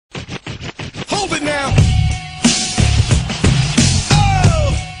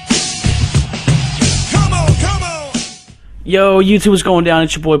Yo, YouTube is going down.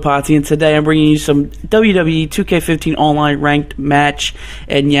 It's your boy Potty, and today I'm bringing you some WWE 2K15 online ranked match.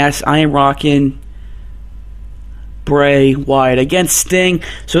 And yes, I am rocking Bray Wyatt against Sting.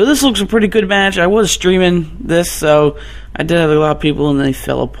 So this looks a pretty good match. I was streaming this, so I did have a lot of people, and they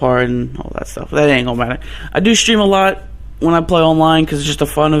fell apart and all that stuff. That ain't gonna matter. I do stream a lot when I play online because it's just the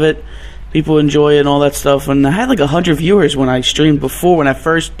fun of it. People enjoy it and all that stuff. And I had like 100 viewers when I streamed before. When I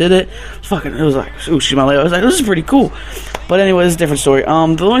first did it, it was like, ooh, shoot my leg. I was like, this is pretty cool. But anyway, it's a different story. The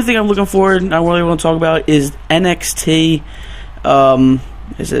only thing I'm looking forward, I really want to talk about is NXT.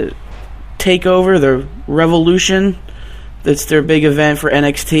 Is it TakeOver, the Revolution? That's their big event for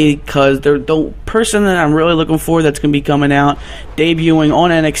NXT, because the person that I'm really looking for that's going to be coming out, debuting on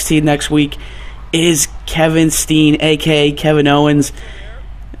NXT next week, is Kevin Steen, a.k.a. Kevin Owens.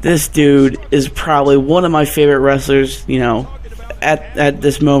 This dude is probably one of my favorite wrestlers, you know, at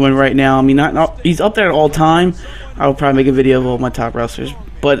this moment right now. I mean, he's up there at all time. I'll probably make a video of all my top wrestlers.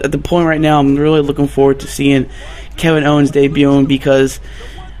 But at the point right now, I'm really looking forward to seeing Kevin Owens debuting, because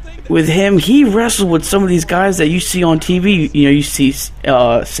with him, he wrestled with some of these guys that you see on TV. You know, you see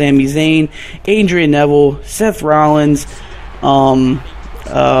Sami Zayn, Adrian Neville, Seth Rollins.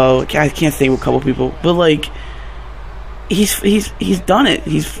 I can't think of a couple people, but like, he's done it.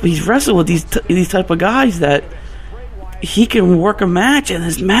 He's wrestled with these type of guys that he can work a match, and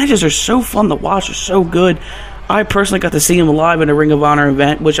his matches are so fun to watch. They're so good. I personally got to see him live in a Ring of Honor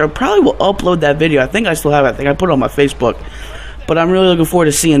event, which I probably will upload that video. I think I still have it. I think I put it on my Facebook. But I'm really looking forward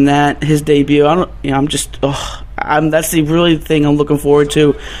to seeing his debut. That's the really thing I'm looking forward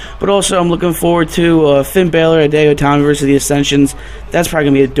to. But also, I'm looking forward to Finn Balor, Hideo Itami versus the Ascensions. That's probably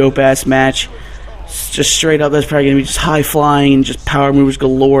gonna be a dope ass match. Just straight up, that's probably going to be just high-flying and just power moves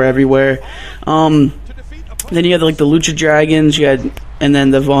galore everywhere. Then you had like the Lucha Dragons, and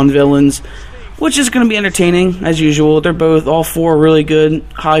then the Von Villains, which is going to be entertaining, as usual. They're all four really good,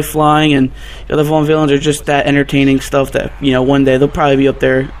 high-flying, and the Von Villains are just that entertaining stuff that, you know, one day they'll probably be up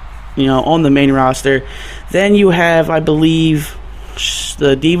there, you know, on the main roster. Then you have, I believe,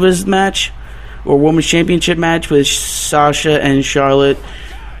 the Divas match, or Women's Championship match with Sasha and Charlotte.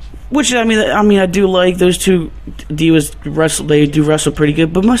 Which, I mean, I do like those two divas wrestle. They do wrestle pretty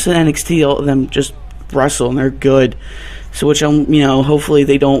good, but most of NXT, all of them just wrestle and they're good. So, which hopefully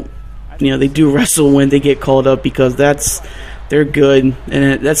they don't, they do wrestle when they get called up, because they're good,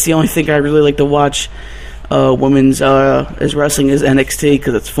 and that's the only thing I really like to watch. Women's is wrestling is NXT,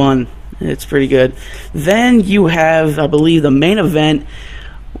 because it's fun. It's pretty good. Then you have, I believe, the main event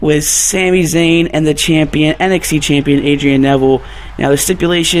with Sami Zayn and the NXT champion, Adrian Neville. Now, the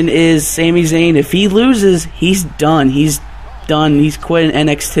stipulation is Sami Zayn, if he loses, he's done. He's done. He's quitting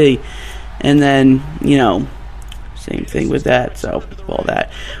NXT. And then, same thing with that. So, all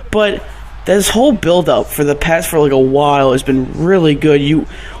that. But this whole build-up for like a while has been really good.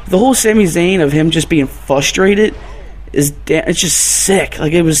 The whole Sami Zayn of him just being frustrated, it's just sick.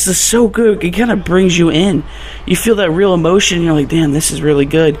 Like, it was just so good. It kind of brings you in. You feel that real emotion. You're like, damn, this is really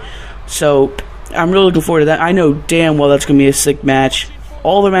good. So I'm really looking forward to that. I know damn well that's going to be a sick match.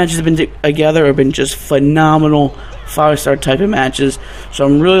 All the matches have been together have been just phenomenal 5-star type of matches. So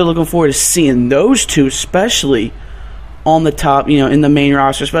I'm really looking forward to seeing those two, especially on the top, in the main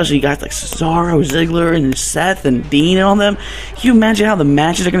roster. Especially you got like Cesaro, Ziggler, and Seth, and Dean, and all them. Can you imagine how the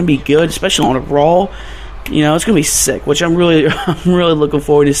matches are going to be good, especially on a Raw? It's gonna be sick, which I'm really looking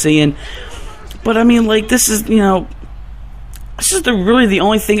forward to seeing. But I mean, like, this is really the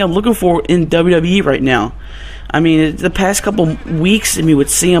only thing I'm looking for in WWE right now. I mean, the past couple weeks, with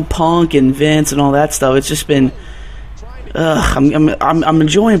CM Punk and Vince and all that stuff, it's just been, I'm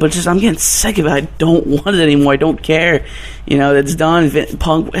enjoying it, but I'm getting sick of it. I don't want it anymore. I don't care. It's done.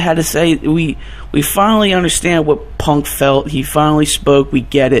 Punk had to say, we finally understand what Punk felt. He finally spoke. We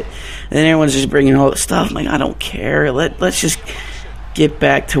get it. And then everyone's just bringing all this stuff. I'm like, I don't care. Let's just get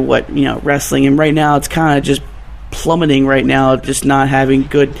back to what, wrestling. And right now, it's kind of just plummeting right now, just not having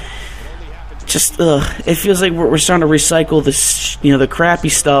good. It feels like we're starting to recycle this, the crappy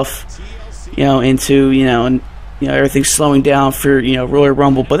stuff, into, and everything's slowing down for, Royal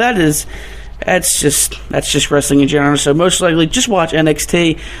Rumble. But that's just wrestling in general. So most likely, just watch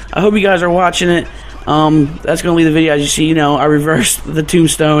NXT. I hope you guys are watching it. That's gonna leave the video. As you see, I reversed the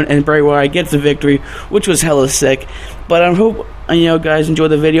tombstone, and Bray Wyatt gets the victory, which was hella sick. But I hope guys enjoy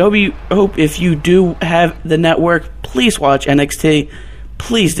the video. Hope if you do have the network, please watch NXT.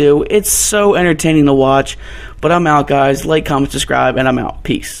 Please do. It's so entertaining to watch. But I'm out, guys. Like, comment, subscribe, and I'm out.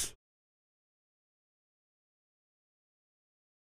 Peace.